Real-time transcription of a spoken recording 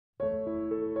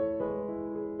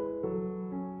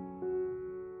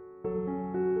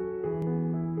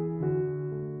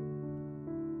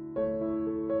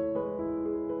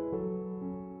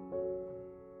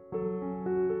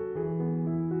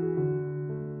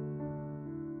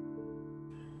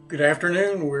Good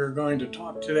afternoon. We're going to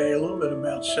talk today a little bit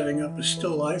about setting up a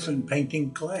still life and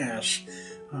painting glass,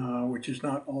 which is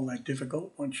not all that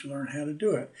difficult once you learn how to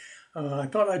do it. I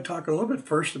thought I'd talk a little bit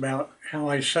first about how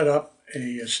I set up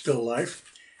a still life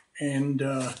and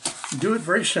do it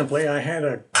very simply. I had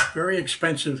a very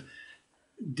expensive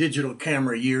digital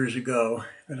camera years ago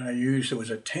that I used. It was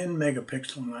a 10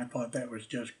 megapixel and I thought that was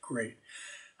just great.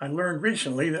 I learned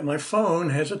recently that my phone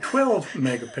has a 12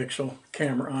 megapixel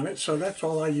camera on it, so that's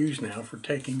all I use now for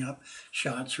taking up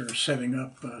shots or setting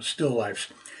up still lifes.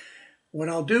 What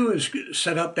I'll do is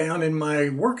set up down in my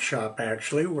workshop,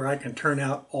 actually, where I can turn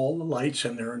out all the lights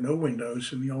and there are no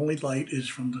windows, and the only light is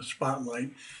from the spotlight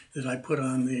that I put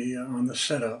on the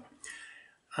setup.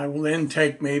 I will then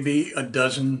take maybe a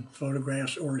dozen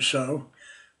photographs or so,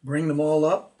 bring them all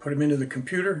up, put them into the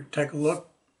computer, take a look,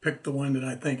 pick the one that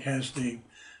I think has the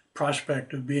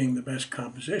prospect of being the best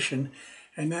composition,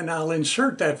 and then I'll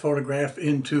insert that photograph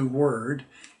into Word,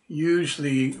 use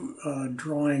the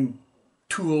drawing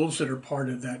tools that are part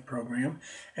of that program,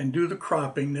 and do the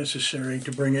cropping necessary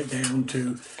to bring it down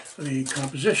to the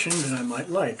composition that I might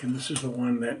like. And this is the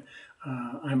one that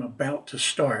I'm about to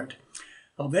start.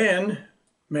 I'll then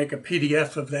make a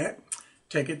PDF of that,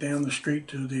 take it down the street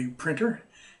to the printer,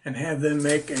 and have them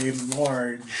make a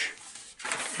large,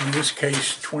 in this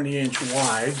case 20-inch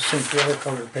wide, since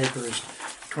watercolor paper is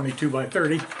 22 by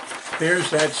 30. There's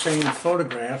that same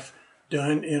photograph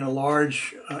done in a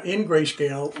large, in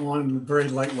grayscale on very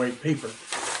lightweight paper.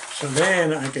 So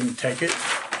then I can take it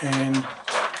and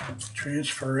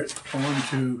transfer it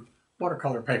onto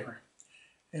watercolor paper.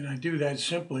 And I do that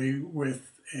simply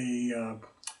with a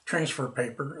transfer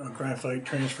paper, a graphite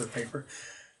transfer paper.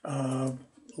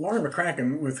 Lauren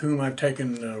McCracken, with whom I've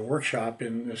taken a workshop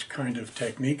in this kind of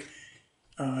technique,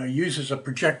 uses a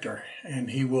projector, and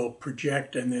he will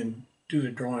project and then do the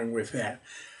drawing with that.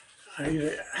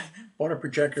 I bought a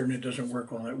projector and it doesn't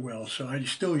work all that well, so I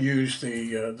still use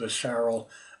the Sarl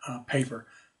paper.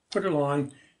 Put it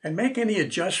on and make any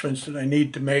adjustments that I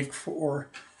need to make for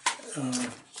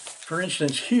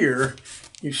instance here,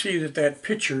 you see that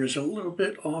picture is a little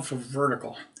bit off of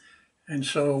vertical. And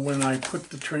so when I put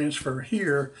the transfer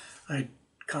here, I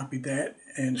copied that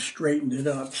and straightened it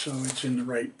up so it's in the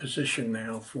right position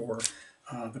now for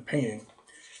the painting.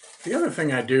 The other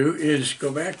thing I do is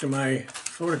go back to my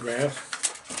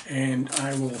photograph and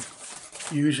I will,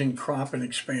 using crop and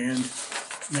expand,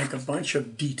 make a bunch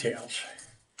of details.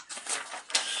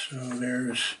 So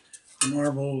there's the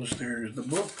marbles, there's the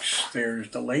books, there's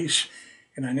the lace,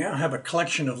 and I now have a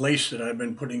collection of lace that I've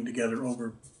been putting together over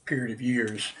a period of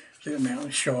years that now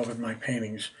show up in my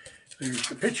paintings. There's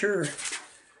the picture,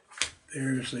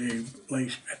 there's the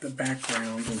lace at the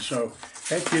background, and so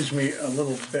that gives me a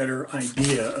little better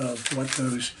idea of what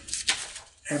those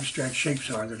abstract shapes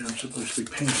are that I'm supposed to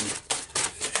be painting.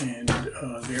 And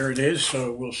there it is,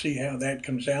 so we'll see how that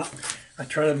comes out. I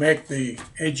try to make the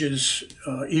edges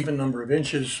even number of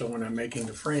inches, so when I'm making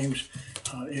the frames,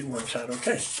 it works out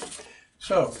okay.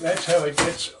 So that's how it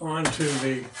gets onto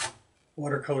the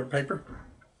watercolor paper.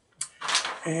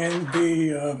 And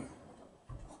the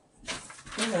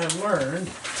thing I've learned,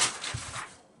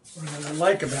 what I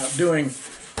like about doing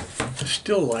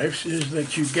still lifes, is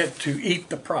that you get to eat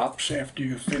the props after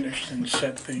you've finished and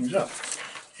set things up.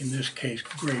 In this case,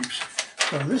 grapes.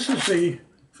 So this is the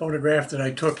photograph that I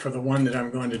took for the one that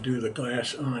I'm going to do the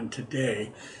glass on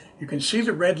today. You can see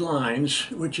the red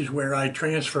lines, which is where I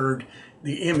transferred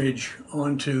the image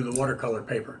onto the watercolor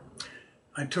paper.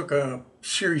 I took a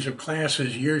series of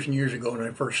classes years and years ago when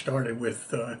I first started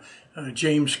with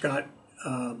James Scott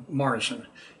Morrison.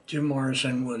 Jim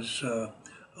Morrison was a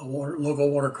local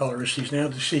watercolorist. He's now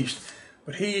deceased.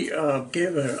 But he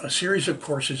gave a series of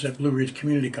courses at Blue Ridge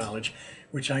Community College,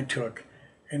 which I took.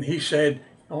 And he said,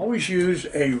 always use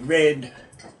a red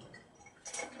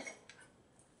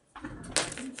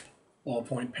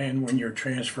ballpoint pen when you're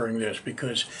transferring this,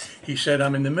 because he said,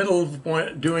 I'm in the middle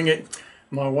of doing it.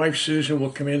 My wife Susan will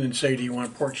come in and say, do you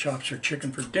want pork chops or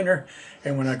chicken for dinner?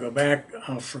 And when I go back,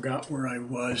 I forgot where I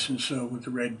was, and so with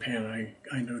the red pen,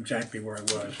 I know exactly where I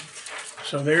was.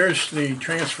 So there's the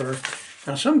transfer.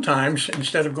 Now sometimes,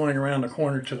 instead of going around the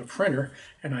corner to the printer,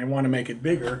 and I want to make it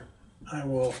bigger, I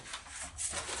will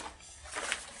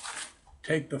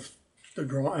take the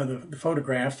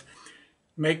photograph,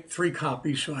 make 3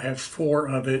 copies, so I have 4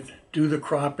 of it, do the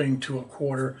cropping to a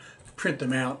quarter, print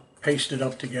them out, paste it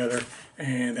up together,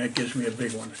 and that gives me a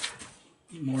big one.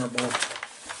 Marble,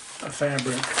 a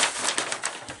fabric,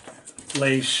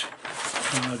 lace,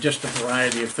 just a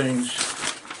variety of things.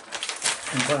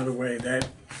 And by the way, that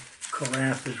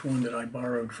carafe is one that I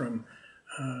borrowed from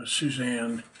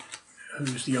Suzanne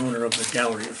who's the owner of the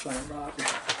Gallery of Flat Rock.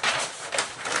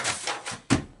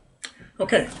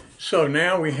 Okay, so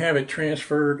now we have it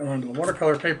transferred onto the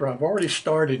watercolor paper. I've already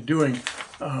started doing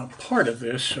part of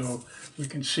this, so we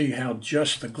can see how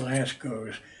just the glass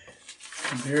goes.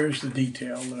 And there's the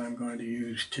detail that I'm going to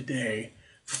use today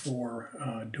for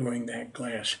doing that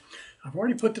glass. I've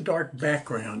already put the dark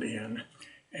background in,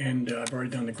 and I've already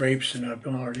done the grapes, and I've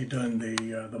already done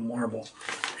the marble.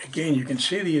 Again, you can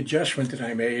see the adjustment that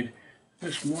I made.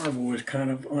 This marble was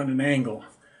kind of on an angle.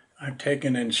 I've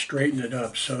taken and straightened it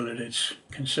up so that it's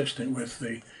consistent with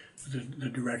the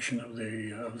direction of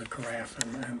the carafe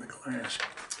and the glass.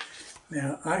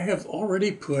 Now, I have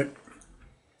already put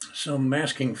some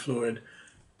masking fluid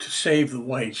to save the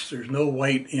whites. There's no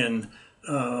white in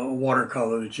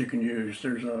watercolor that you can use.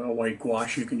 There's a white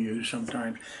gouache you can use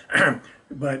sometimes,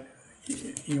 but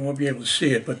you won't be able to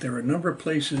see it. But there are a number of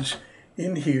places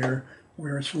in here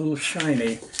where it's a little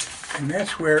shiny, and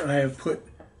that's where I have put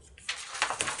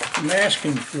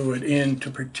masking fluid in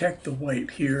to protect the white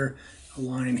here, a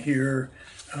line here,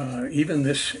 even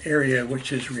this area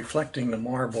which is reflecting the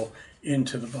marble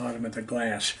into the bottom of the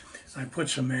glass. I put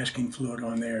some masking fluid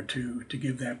on there to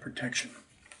give that protection.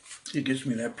 It gives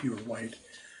me that pure white.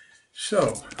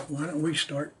 So why don't we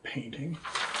start painting?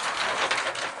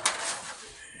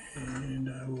 And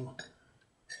I will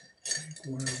take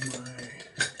one of my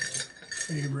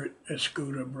favorite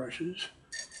Escoda brushes.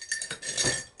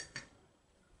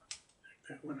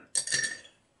 That one.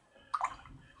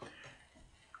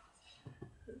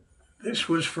 This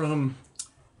was from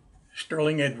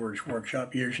Sterling Edwards'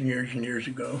 workshop years and years and years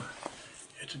ago.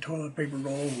 It's a toilet paper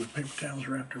roll with paper towels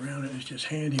wrapped around it. It's just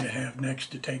handy to have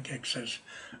next to take excess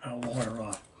water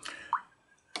off.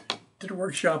 Did a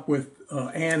workshop with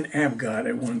Anne Abgott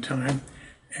at one time,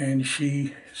 and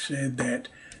she said that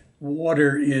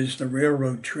water is the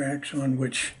railroad tracks on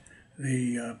which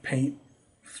the paint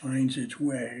finds its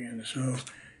way. And so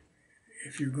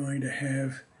if you're going to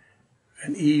have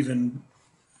an even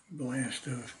blast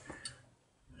of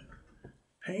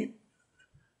paint,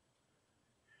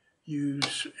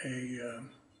 use a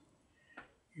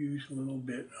little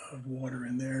bit of water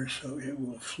in there so it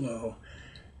will flow.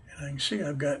 And I can see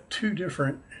I've got two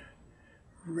different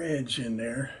reds in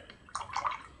there.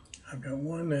 I've got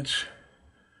one that's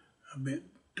a bit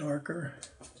darker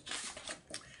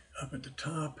up at the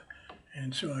top,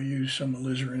 and so I'll use some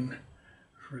alizarin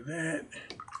for that,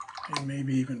 and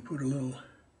maybe even put a little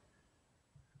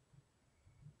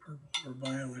purple or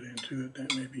violet into it.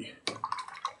 That may be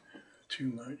too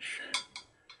much.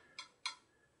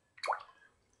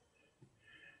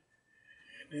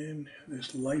 And then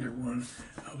this lighter one,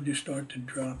 I'll just start to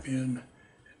drop in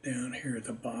down here at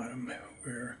the bottom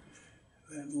where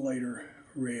that lighter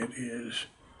red is.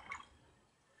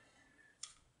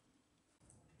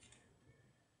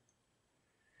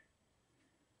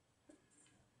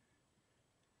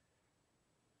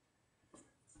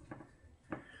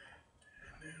 And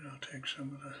then I'll take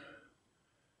some of the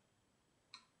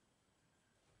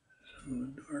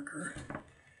darker.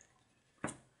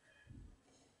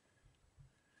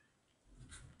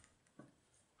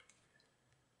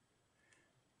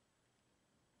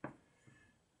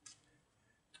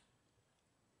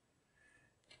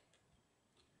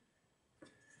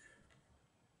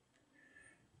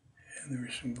 And there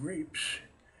are some grapes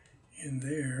in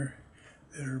there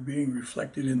that are being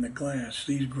reflected in the glass.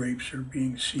 These grapes are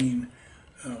being seen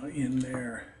in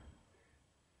there.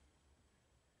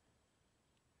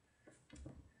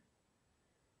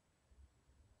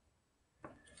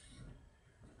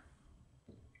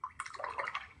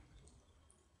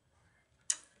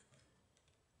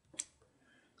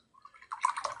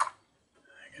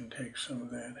 I can take some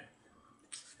of that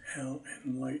out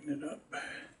and lighten it up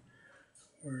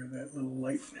where that little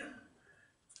light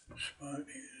spot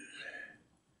is.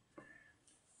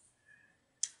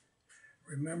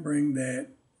 Remembering that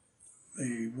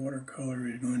the watercolor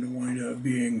is going to wind up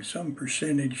being some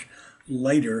percentage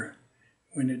lighter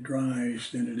when it dries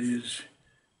than it is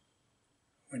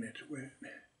when it's wet.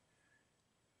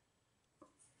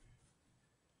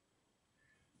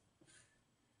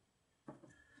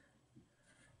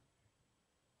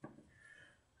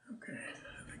 Okay,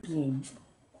 I think little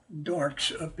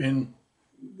darks up in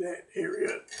that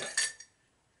area.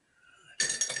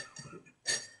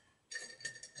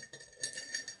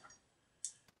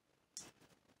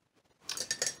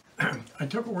 I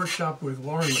took a workshop with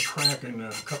Lauren McCracken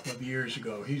a couple of years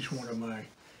ago. He's one of my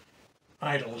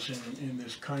idols in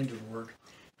this kind of work.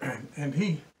 And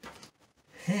he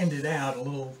handed out a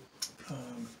little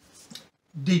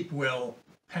deep well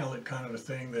palette kind of a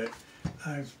thing that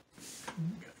I've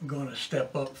going to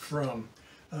step up from.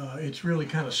 It's really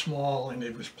kind of small, and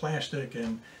it was plastic,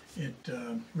 and it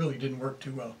really didn't work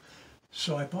too well.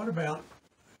 So I thought about,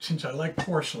 since I like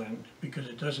porcelain because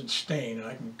it doesn't stain and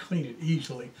I can clean it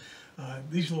easily,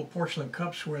 these little porcelain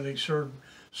cups where they serve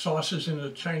sauces in a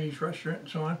Chinese restaurant and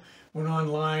so on, went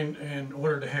online and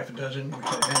ordered a half a dozen, which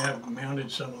I have, mounted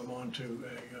some of them onto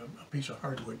a piece of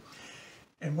hardwood.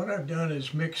 And what I've done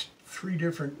is mixed three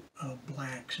different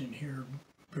blacks in here,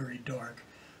 very dark,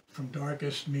 from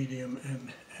darkest, medium,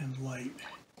 and light.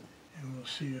 And we'll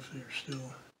see if they're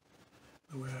still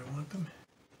the way I want them.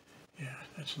 Yeah,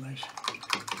 that's nice.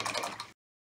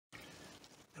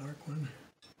 Dark one.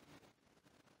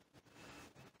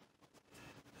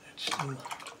 That's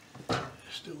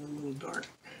still a little dark.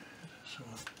 So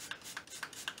I'll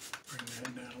bring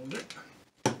that down a little bit.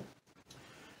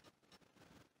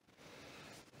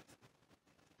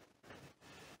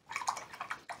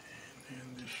 And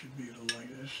this should be the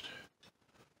lightest.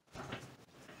 And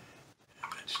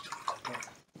that's still dark.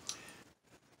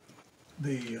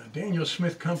 The Daniel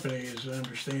Smith Company, as I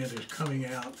understand, is coming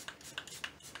out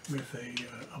with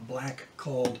a black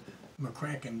called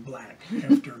McCracken Black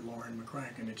after Lauren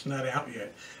McCracken. It's not out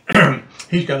yet.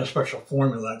 He's got a special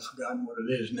formula. I've forgotten what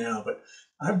it is now, but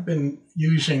I've been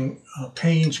using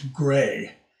Payne's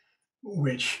Gray,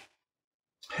 which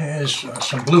has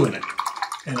some blue in it,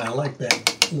 and I like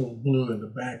that little blue in the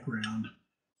background.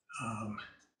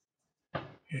 Yeah,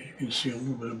 you can see a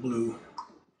little bit of blue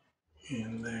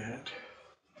in that.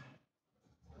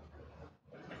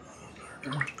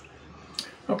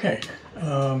 Okay,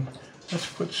 let's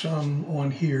put some on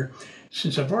here.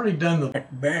 Since I've already done the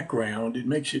background, it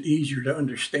makes it easier to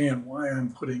understand why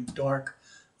I'm putting dark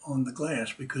on the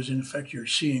glass, because in effect you're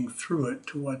seeing through it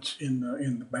to what's in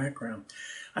the background.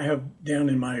 I have down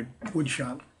in my wood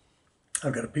shop,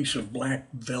 I've got a piece of black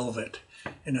velvet,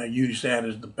 and I use that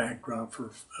as the backdrop for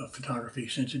photography,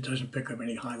 since it doesn't pick up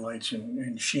any highlights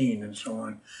and sheen and so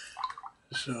on.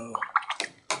 So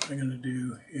what I'm going to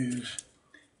do is,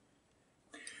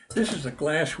 this is a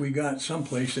glass we got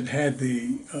someplace that had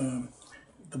the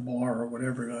bar or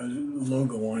whatever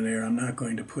logo on there. I'm not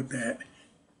going to put that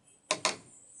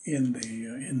in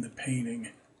the painting,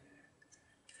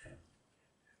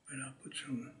 but I'll put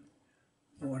some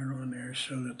water on there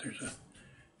so that there's a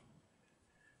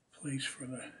place for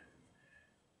the.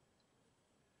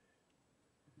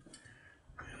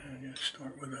 And I'm going to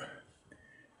start with a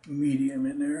medium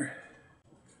in there.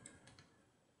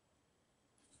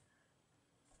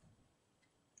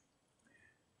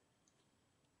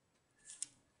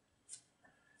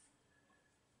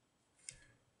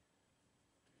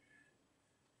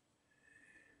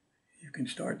 You can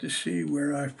start to see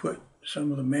where I've put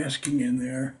some of the masking in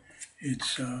there.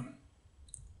 It's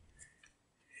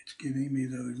giving me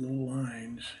those little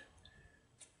lines.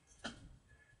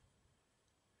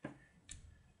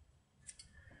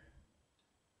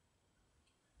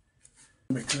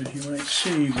 Because you might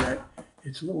see that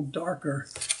it's a little darker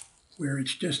where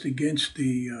it's just against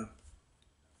the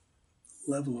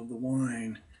level of the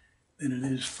wine than it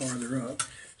is farther up.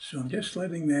 So I'm just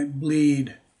letting that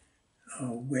bleed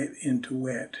wet into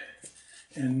wet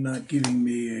and not giving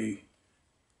me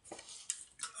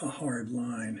a hard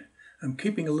line. I'm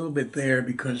keeping a little bit there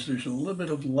because there's a little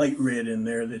bit of light red in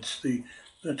there that's the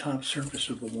top surface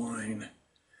of the wine.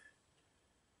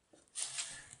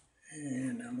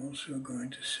 And I'm also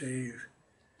going to save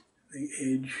the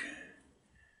edge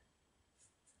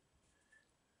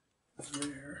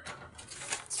there.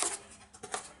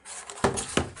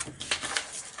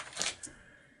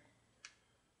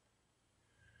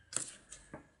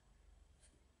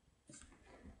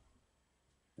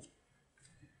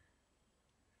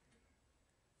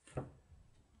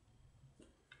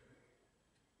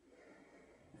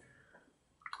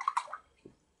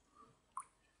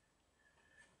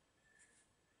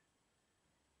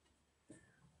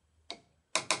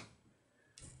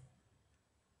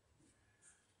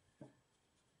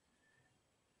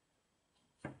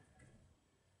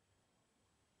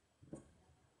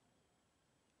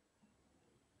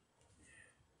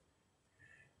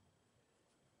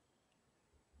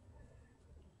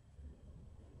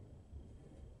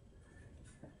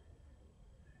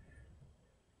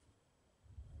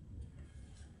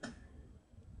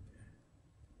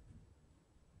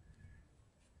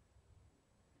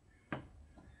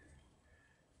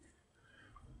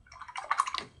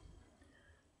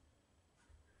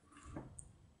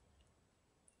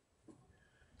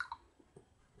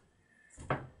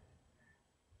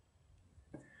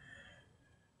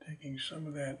 Taking some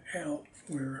of that out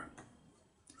where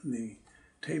the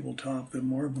tabletop, the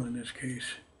marble in this case,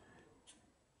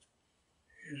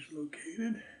 is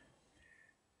located.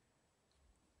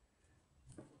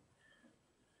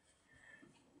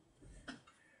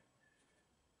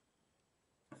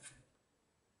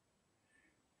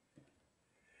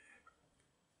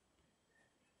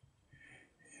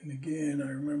 And again, I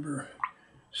remember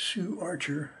Sue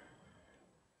Archer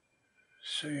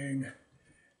saying,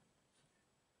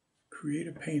 create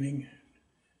a painting,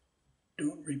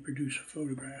 don't reproduce a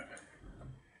photograph.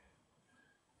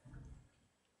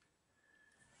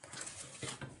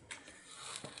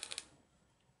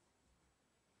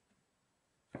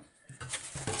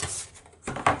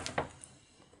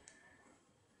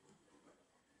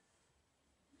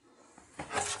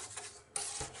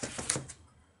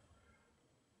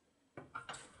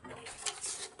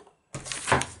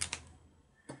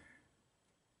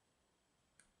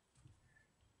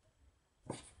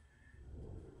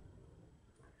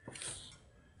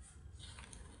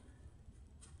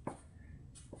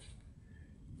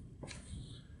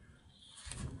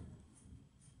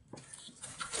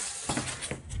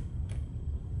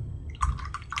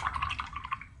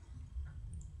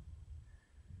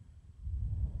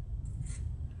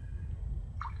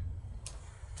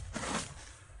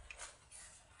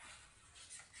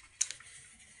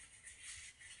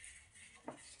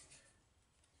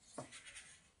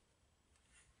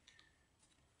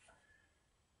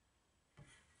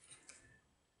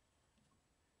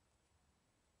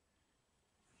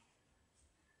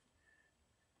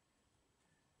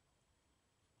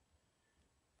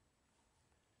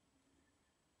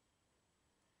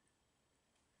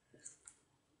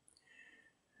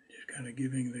 Kind of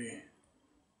giving the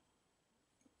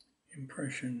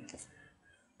impression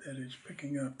that it's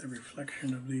picking up the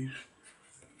reflection of these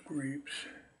grapes.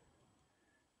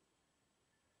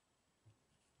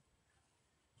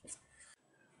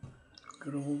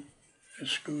 Good old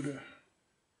Escoda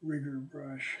rigger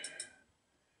brush,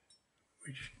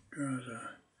 which draws a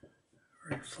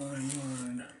very fine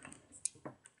line.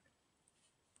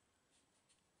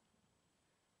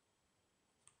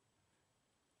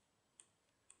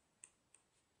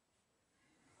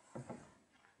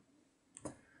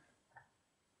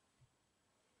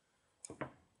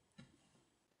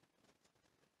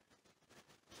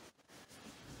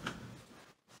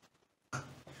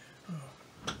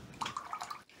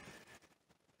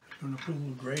 I'm going to put a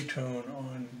little gray tone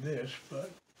on this, but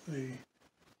the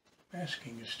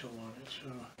masking is still on it,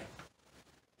 so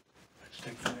let's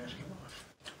take the masking off.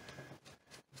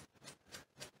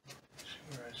 See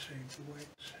where I saved the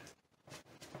whites.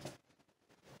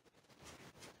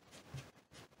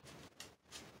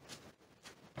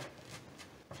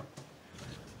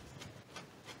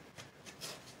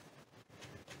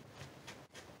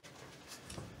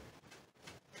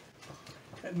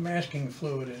 That masking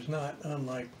fluid is not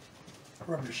unlike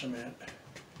rubber cement.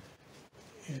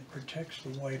 It protects the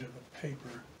white of the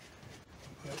paper,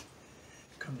 but it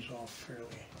comes off fairly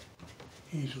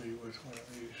easily with one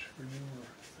of these remover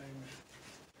things.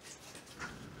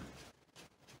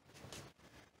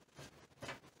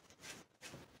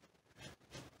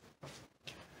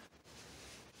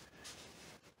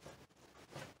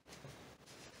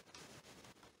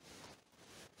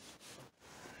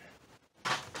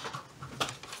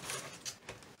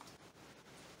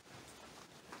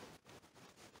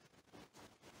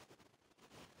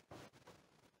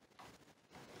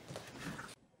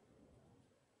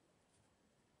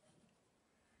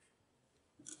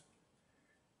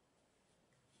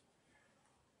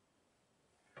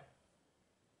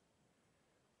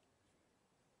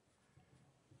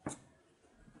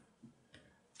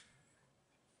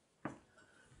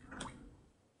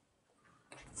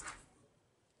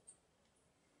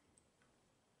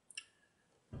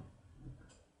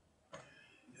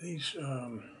 These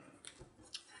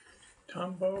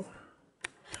Tombow,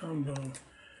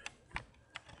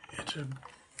 it's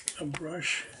a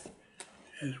brush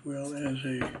as well as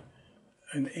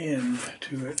an end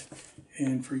to it,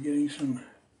 and for getting some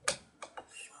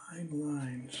fine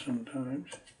lines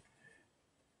sometimes,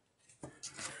 they're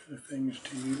the things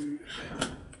to use.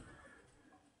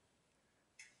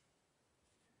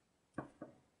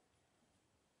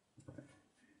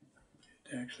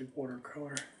 It's actually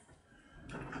watercolor.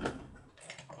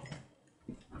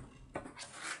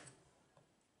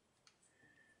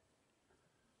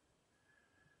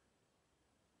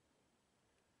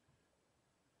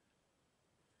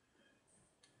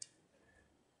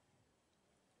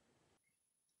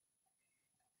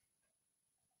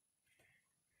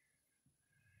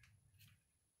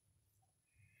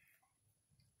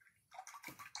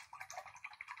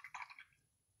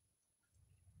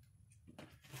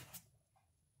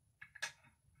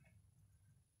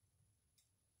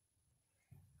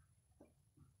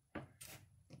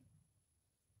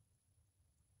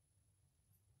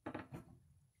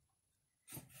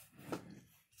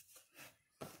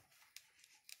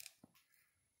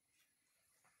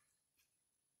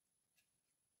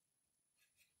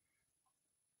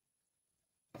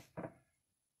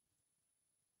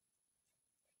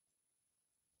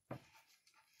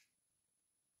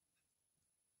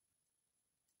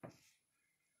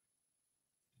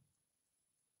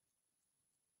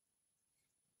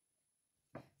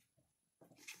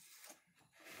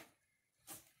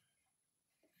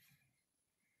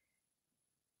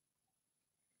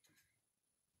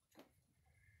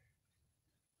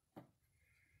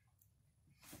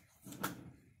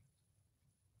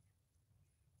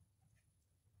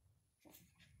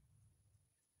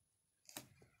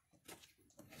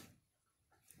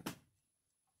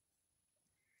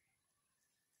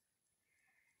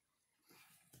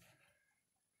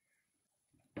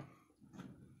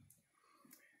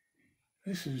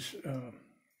 this is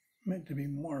meant to be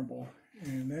marble,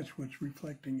 and that's what's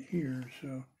reflecting here, so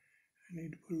I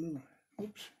need to put a little,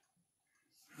 oops,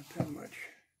 not that much,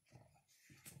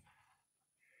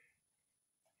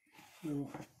 little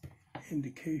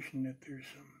indication that there's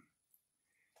some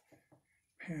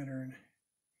pattern.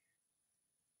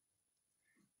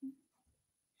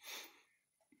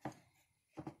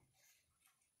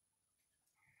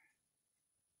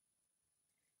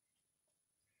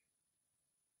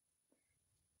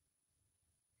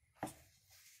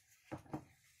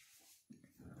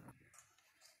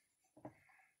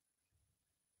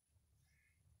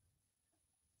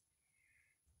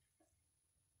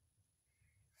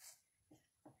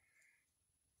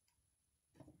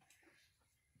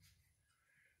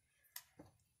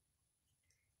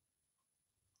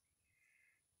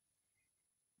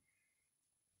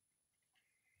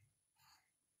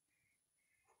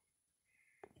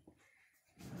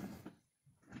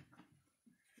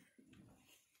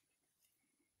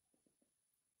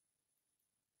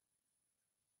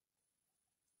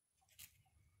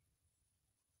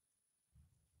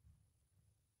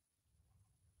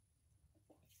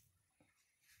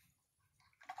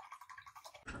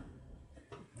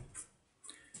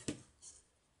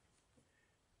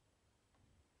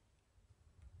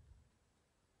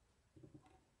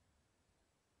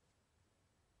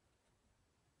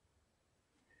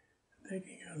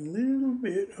 Taking a little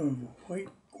bit of white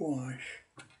gouache,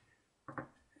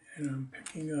 and I'm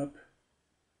picking up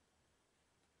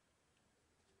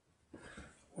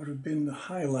what have been the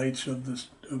highlights of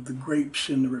the grapes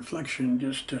in the reflection,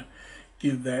 just to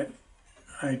give that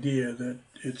idea that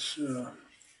it's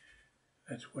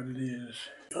that's what it is.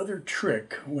 The other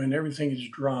trick, when everything is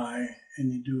dry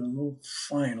and you do a little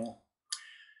final,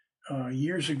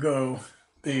 years ago,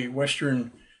 the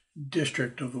Western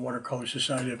District of the Watercolor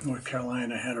Society of North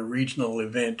Carolina had a regional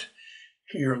event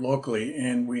here locally,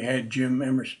 and we had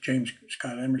James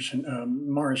Scott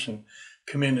Morrison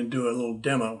come in and do a little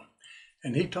demo.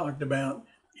 And he talked about,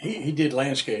 he did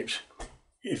landscapes.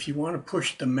 If you want to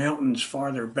push the mountains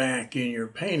farther back in your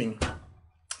painting,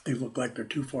 they look like they're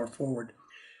too far forward,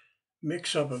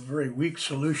 mix up a very weak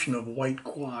solution of white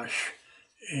gouache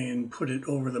and put it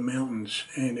over the mountains,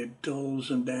 and it dulls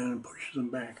them down and pushes them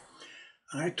back.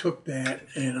 I took that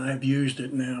and I've used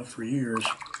it now for years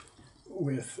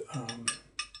with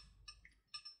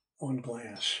on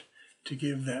glass to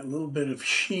give that little bit of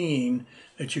sheen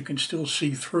that you can still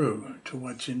see through to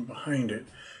what's in behind it.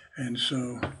 And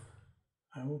so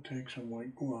I will take some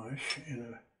white gouache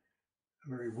in a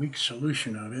very weak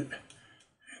solution of it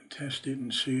and test it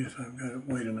and see if I've got it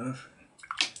white enough.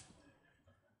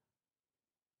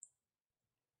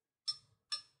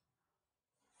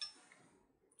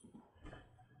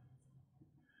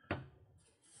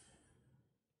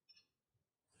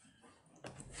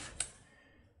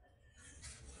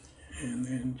 And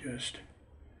then just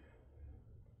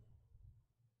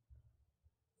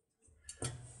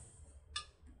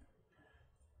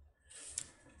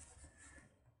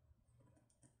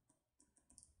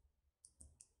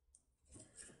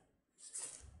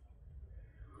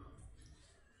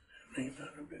may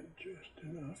not have been just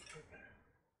enough, but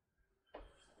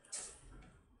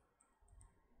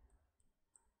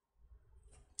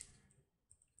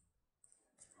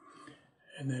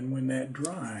and then when that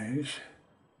dries,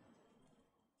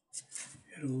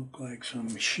 it'll look like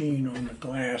some sheen on the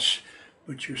glass,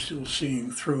 but you're still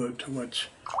seeing through it to what's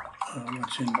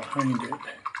in behind it.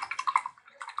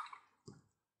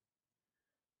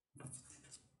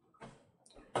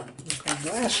 Look at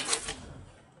glass.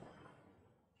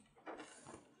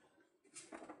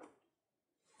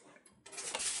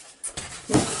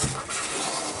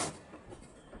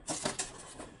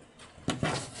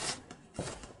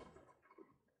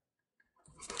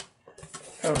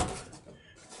 Oh.